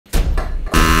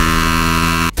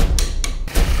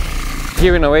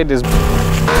giving away this.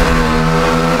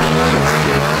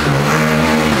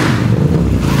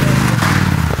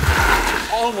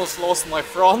 Almost lost my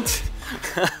front.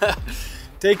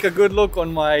 Take a good look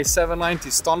on my 790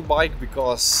 stunt bike,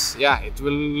 because yeah, it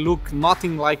will look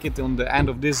nothing like it on the end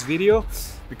of this video,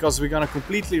 because we're gonna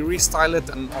completely restyle it,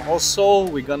 and also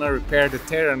we're gonna repair the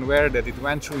tear and wear that it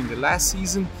went through in the last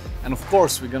season, and of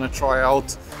course we're gonna try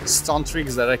out stunt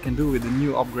tricks that I can do with the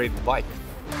new upgraded bike.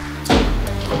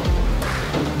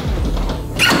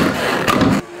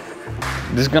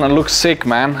 This is gonna look sick,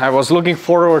 man. I was looking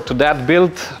forward to that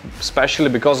build, especially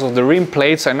because of the rim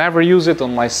plates. I never use it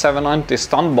on my 790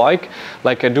 stunt bike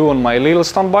like I do on my little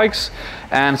stunt bikes.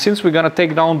 And since we're gonna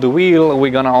take down the wheel,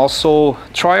 we're gonna also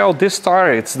try out this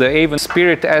tire. It's the Avon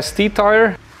Spirit ST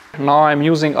tire. Now I'm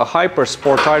using a Hyper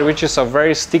Sport tire, which is a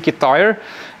very sticky tire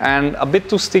and a bit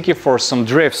too sticky for some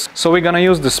drifts. So we're gonna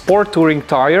use the Sport Touring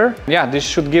tire. Yeah, this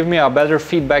should give me a better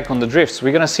feedback on the drifts.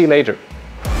 We're gonna see later.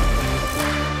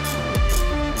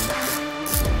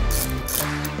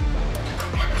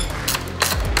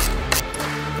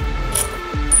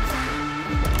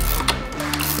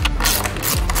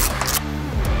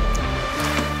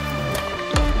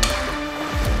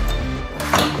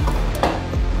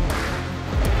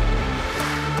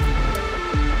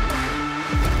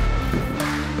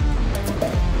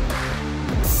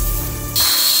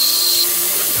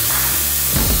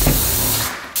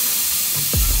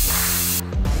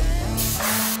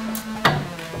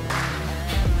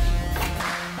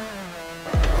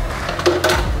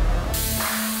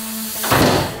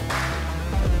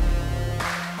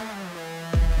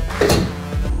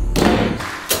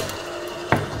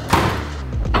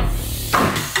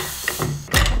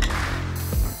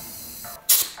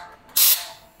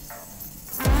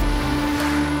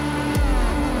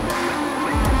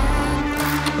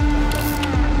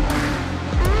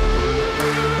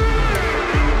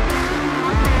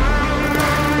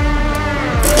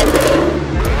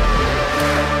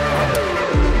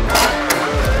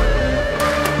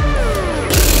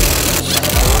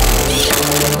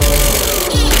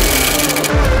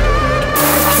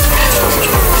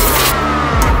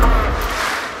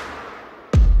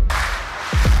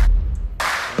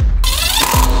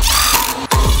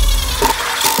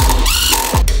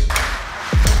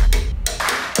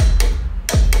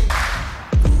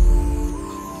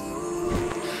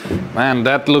 Man,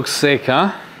 that looks sick,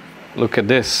 huh? Look at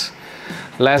this.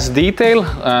 Less detail.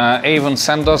 Avon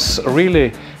sent us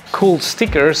really cool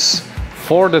stickers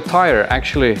for the tire,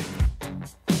 actually.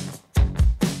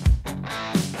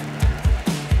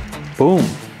 Boom.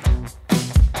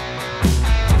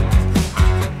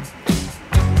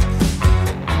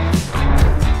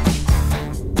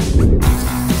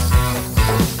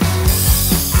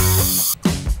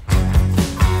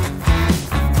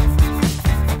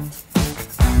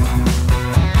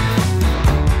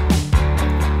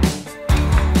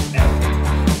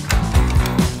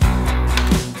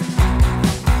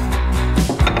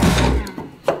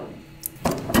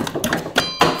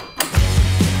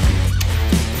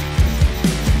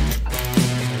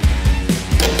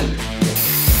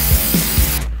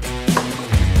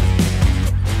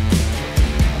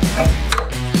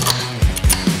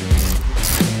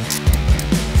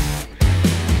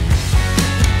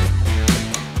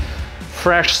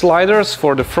 Fresh sliders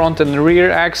for the front and rear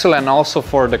axle, and also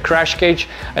for the crash cage.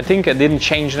 I think I didn't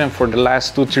change them for the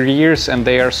last 2-3 years and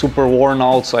they are super worn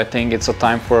out, so I think it's a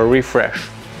time for a refresh.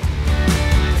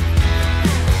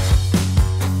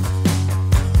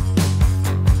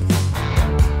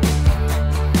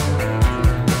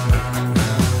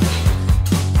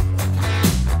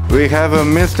 We have a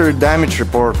mystery damage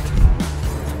report.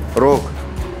 Rok,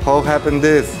 how happened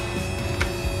this?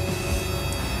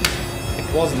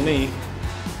 It wasn't me.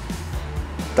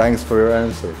 Thanks for your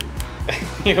answer.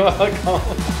 You're welcome.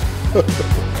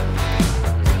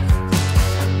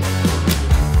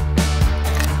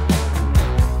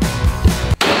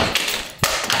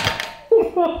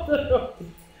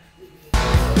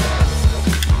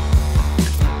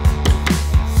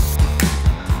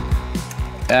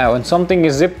 Yeah, when something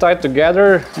is zip tied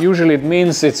together, usually it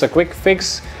means it's a quick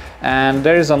fix. And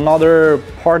there is another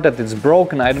part that is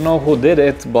broken. I don't know who did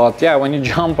it, but yeah, when you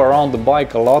jump around the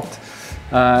bike a lot,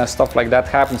 stuff like that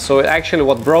happens. So actually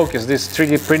what broke is this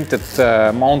 3D printed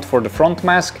mount for the front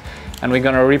mask, and we're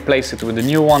gonna replace it with a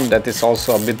new one that is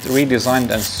also a bit redesigned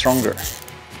and stronger.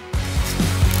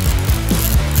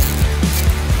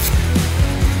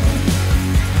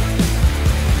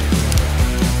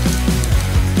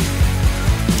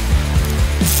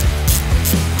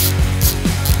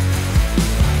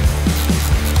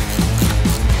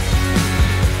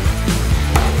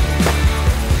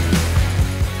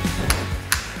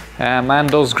 Man,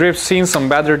 those grips, seen some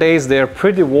better days, they're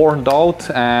pretty worn out,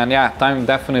 and yeah, time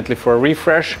definitely for a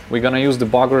refresh. We're gonna use the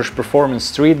Bogrush Performance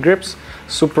Street grips.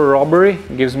 Super rubbery,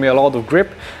 gives me a lot of grip.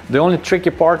 The only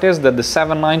tricky part is that the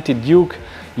 790 Duke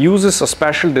uses a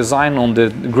special design on the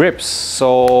grips,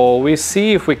 so we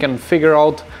see if we can figure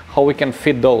out how we can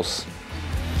fit those.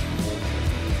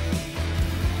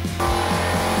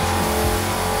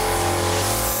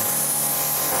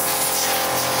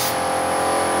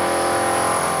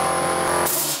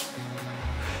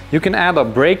 You can add a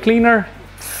brake cleaner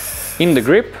in the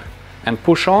grip and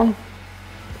push on,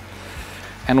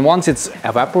 and once it's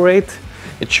evaporate,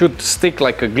 it should stick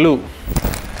like a glue.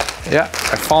 Yeah,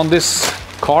 I found this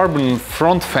carbon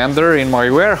front fender in my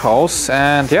warehouse,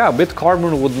 and yeah, a bit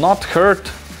carbon would not hurt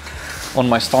on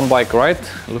my stunt bike, right?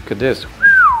 Look at this.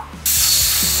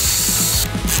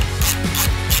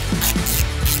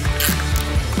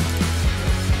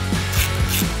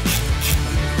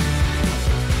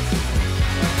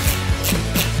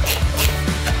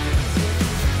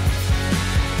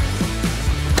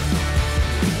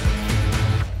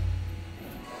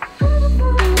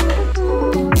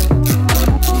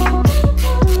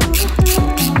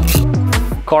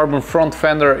 Carbon front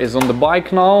fender is on the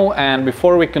bike now, and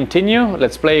before we continue,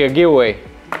 let's play a giveaway.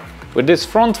 With this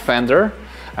front fender,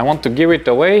 I want to give it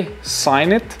away,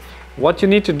 sign it. What you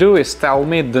need to do is tell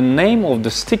me the name of the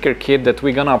sticker kit that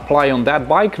we're gonna apply on that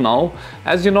bike now.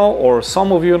 As you know, or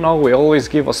some of you know, we always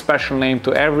give a special name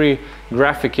to every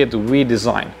graphic kit we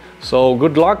design. So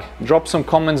good luck, drop some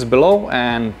comments below,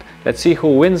 and let's see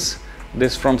who wins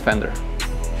this front fender.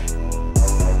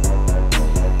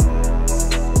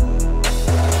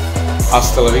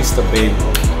 Hasta la vista, baby.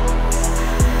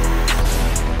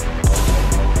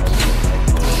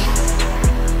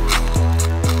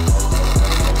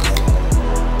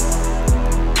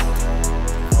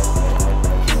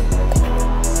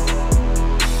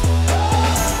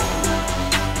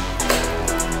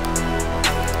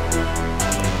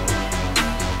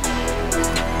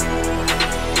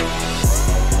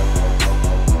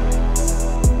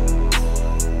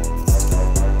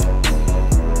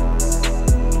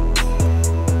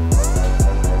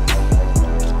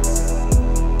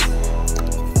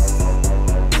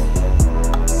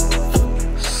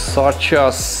 Such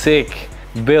a sick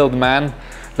build, man.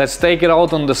 Let's take it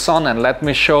out on the sun and let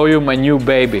me show you my new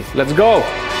baby. Let's go!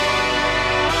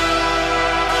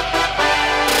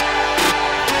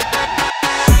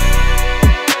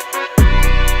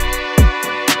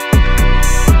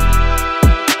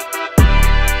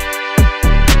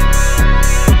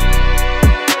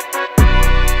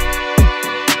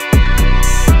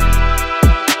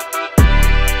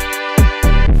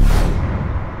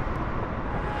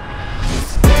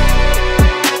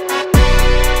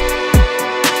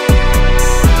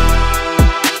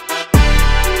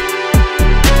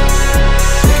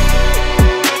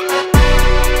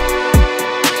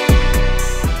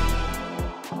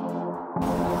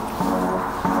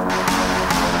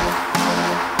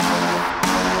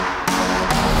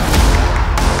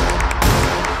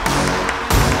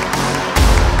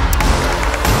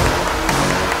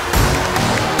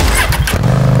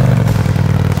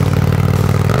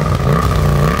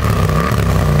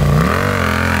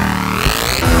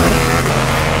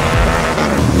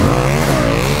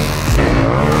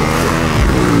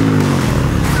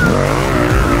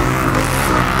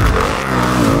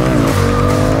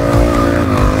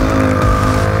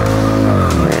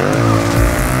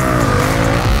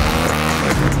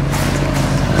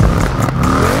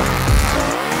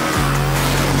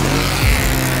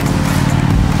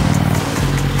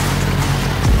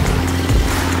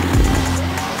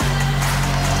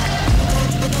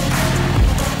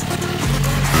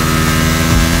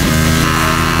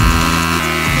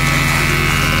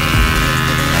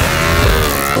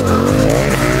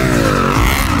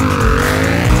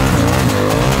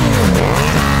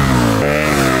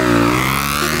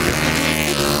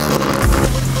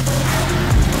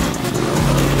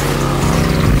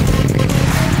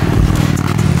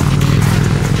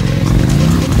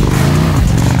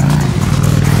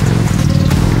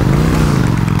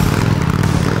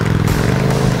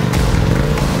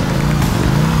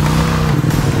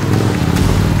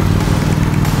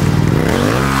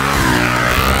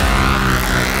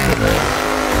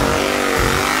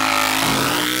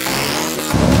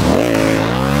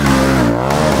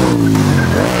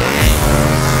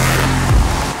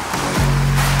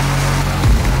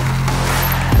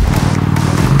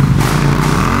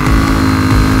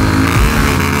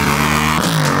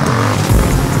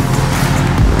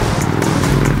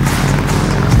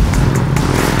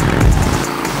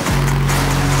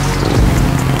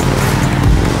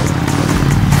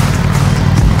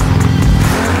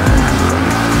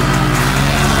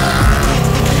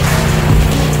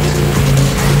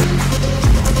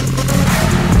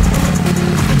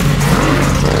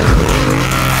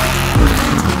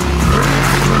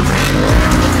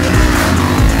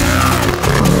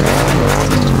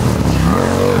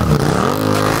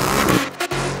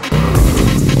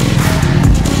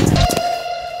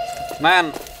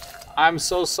 Man, I'm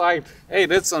so psyched. Hey,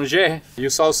 that's Angers. You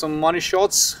saw some money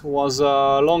shots. It was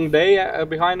a long day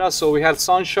behind us, so we had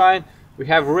sunshine, we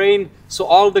have rain, so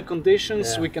all the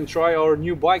conditions we can try our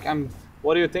new bike.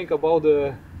 What do you think about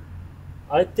the...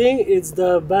 I think it's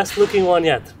the best looking one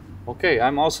yet. Okay,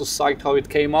 I'm also psyched how it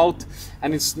came out,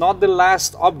 and it's not the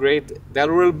last upgrade.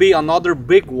 There will be another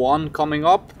big one coming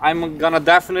up. I'm gonna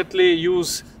definitely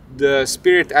use the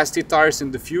Spirit ST tires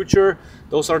in the future.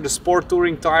 Those are the sport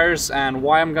touring tires, and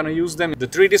why I'm gonna use them. The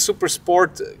 3D Super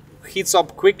Sport heats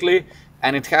up quickly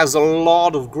and it has a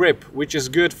lot of grip, which is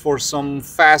good for some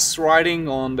fast riding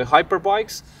on the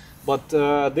hyperbikes. But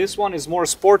this one is more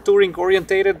sport touring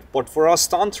orientated, but for us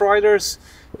stunt riders,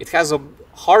 it has a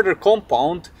harder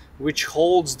compound which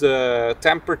holds the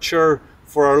temperature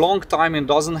for a long time and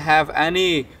doesn't have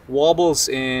any wobbles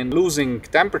in losing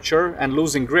temperature and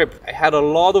losing grip. I had a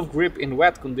lot of grip in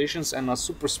wet conditions and a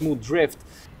super smooth drift.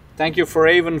 Thank you for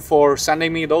Avon for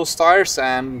sending me those tires,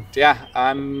 and yeah,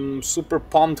 I'm super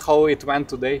pumped how it went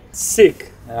today.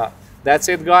 Sick. Yeah, that's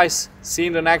it guys. See you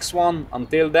in the next one.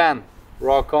 Until then,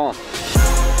 rock on.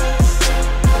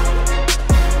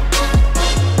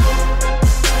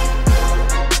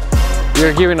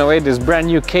 We're giving away this brand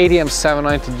new KTM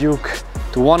 790 Duke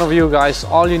to one of you guys.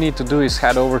 All you need to do is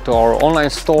head over to our online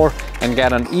store and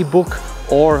get an ebook,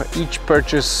 or each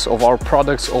purchase of our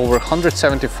products over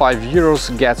 175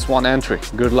 euros gets one entry.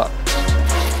 Good luck.